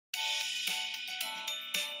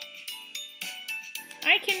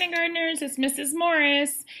kindergartners, it's Mrs.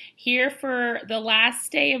 Morris here for the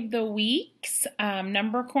last day of the week's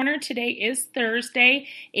number corner. Today is Thursday,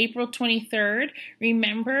 April 23rd.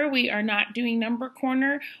 Remember, we are not doing number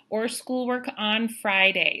corner or schoolwork on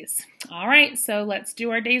Fridays. All right, so let's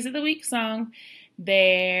do our days of the week song.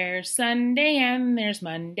 There's Sunday and there's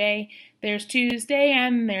Monday. There's Tuesday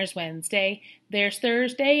and there's Wednesday. There's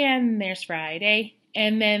Thursday and there's Friday.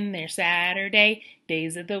 And then there's Saturday.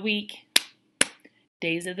 Days of the week.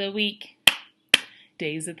 Days of the week,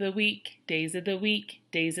 days of the week, days of the week,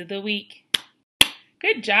 days of the week.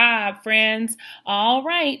 Good job, friends. All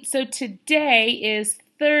right, so today is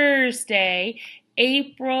Thursday,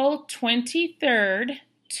 April 23rd,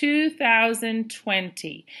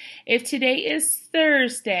 2020. If today is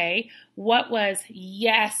Thursday, what was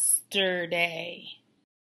yesterday?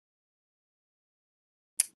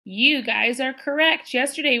 You guys are correct.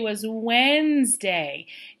 Yesterday was Wednesday,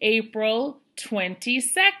 April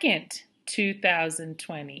 22nd,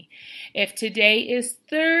 2020. If today is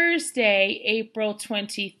Thursday, April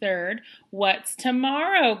 23rd, what's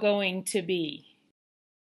tomorrow going to be?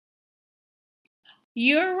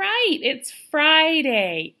 You're right. It's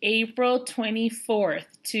Friday, April 24th,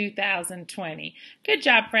 2020. Good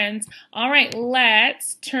job, friends. All right,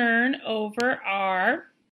 let's turn over our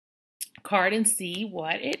card and see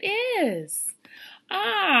what it is.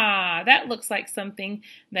 That looks like something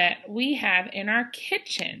that we have in our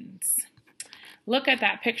kitchens. Look at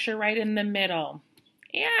that picture right in the middle.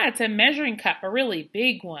 Yeah, it's a measuring cup, a really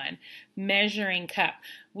big one. Measuring cup.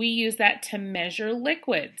 We use that to measure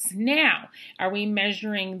liquids. Now, are we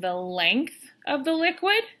measuring the length of the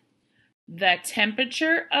liquid, the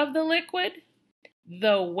temperature of the liquid,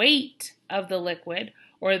 the weight of the liquid,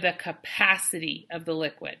 or the capacity of the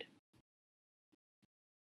liquid?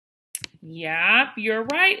 Yep, you're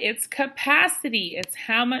right. It's capacity. It's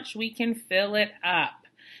how much we can fill it up.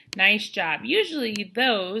 Nice job. Usually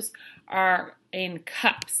those are in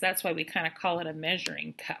cups. That's why we kind of call it a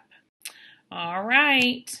measuring cup. All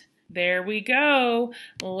right, there we go.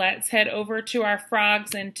 Let's head over to our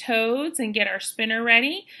frogs and toads and get our spinner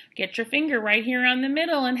ready. Get your finger right here on the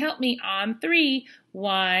middle and help me on 3.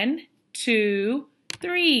 1, 2,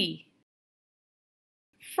 3.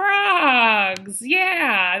 Frogs!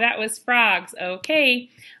 Yeah, that was frogs. Okay,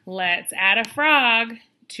 let's add a frog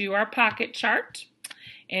to our pocket chart.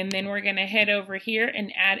 And then we're going to head over here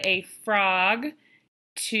and add a frog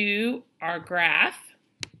to our graph.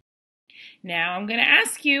 Now I'm going to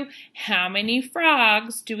ask you, how many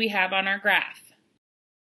frogs do we have on our graph?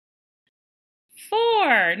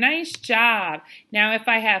 4. Nice job. Now if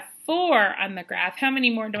I have 4 on the graph, how many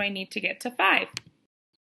more do I need to get to 5?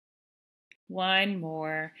 1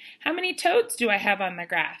 more. How many toads do I have on the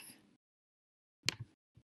graph?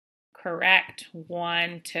 Correct,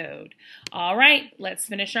 1 toad. All right, let's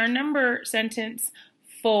finish our number sentence.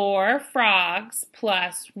 4 frogs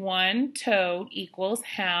plus 1 toad equals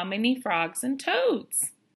how many frogs and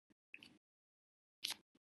toads?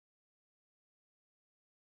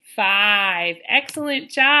 5.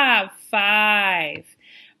 Excellent job, 5.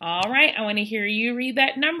 All right, I want to hear you read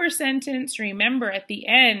that number sentence. Remember, at the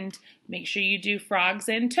end, make sure you do frogs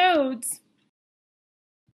and toads.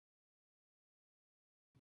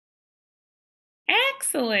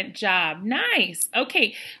 Excellent job. Nice.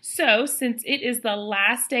 Okay, so since it is the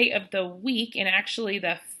last day of the week and actually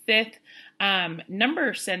the 5th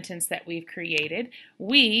number sentence that we've created,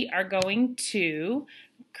 we are going to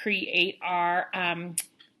create our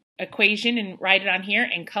equation and write it on here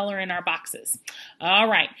and color in our boxes. All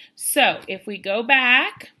right, so if we go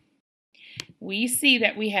back, we see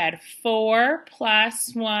that we had 4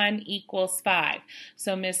 plus 1 equals 5.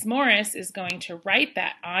 So Miss Morris is going to write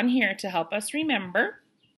that on here to help us remember.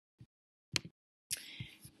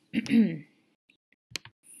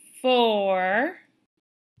 4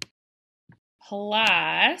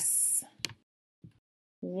 plus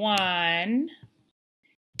 1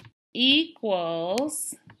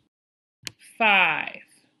 equals 5.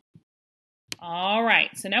 All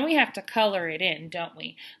right, so now we have to color it in, don't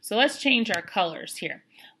we? So let's change our colors here.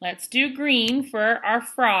 Let's do green for our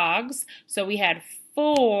frogs. So we had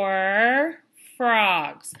 4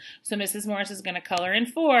 frogs. So Mrs. Morris is going to color in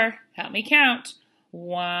 4. Help me count.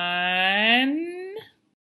 1,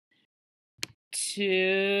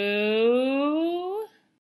 2,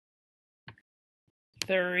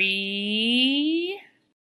 3,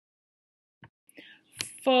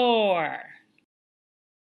 4.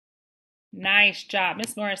 Nice job.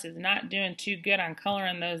 Miss Morris is not doing too good on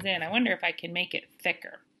coloring those in. I wonder if I can make it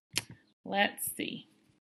thicker. Let's see.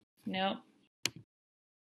 Nope.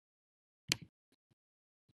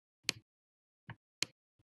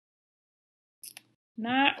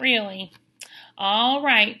 Not really. All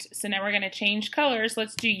right, so now we're going to change colors.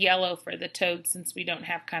 Let's do yellow for the toad since we don't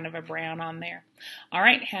have kind of a brown on there. All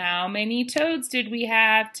right, how many toads did we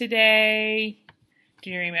have today? Do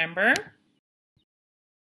you remember?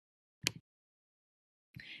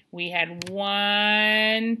 We had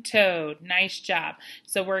one toad. Nice job.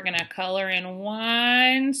 So we're going to color in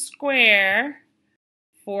one square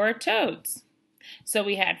for toads. So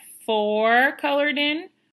we had 4 colored in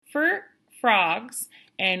for frogs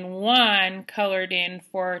and 1 colored in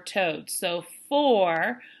for toads. So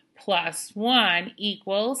 4 plus 1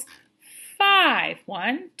 equals 5.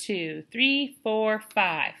 1, 2, 3, 4,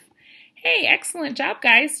 5. Hey, excellent job,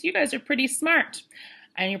 guys. You guys are pretty smart.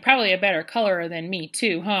 And you're probably a better colorer than me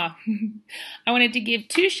too, huh? I wanted to give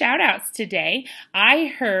 2 shout outs today. I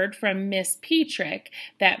heard from Miss Petrick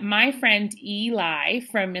that my friend Eli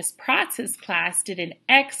from Miss Pratz's class did an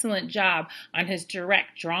excellent job on his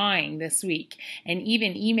direct drawing this week and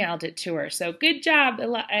even emailed it to her. So good job,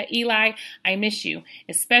 Eli. I miss you,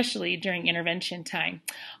 especially during intervention time.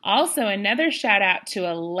 Also, another shout out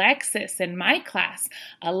to Alexis in my class.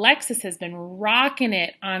 Alexis has been rocking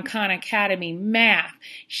it on Khan Academy Math.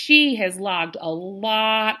 She has logged a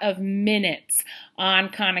lot of minutes on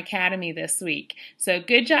Khan Academy this week. So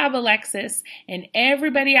good job, Alexis. And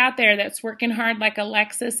everybody out there that's working hard like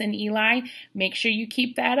Alexis and Eli, make sure you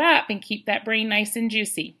keep that up and keep that brain nice and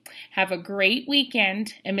juicy. Have a great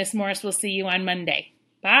weekend, and Miss Morris will see you on Monday.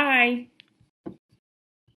 Bye.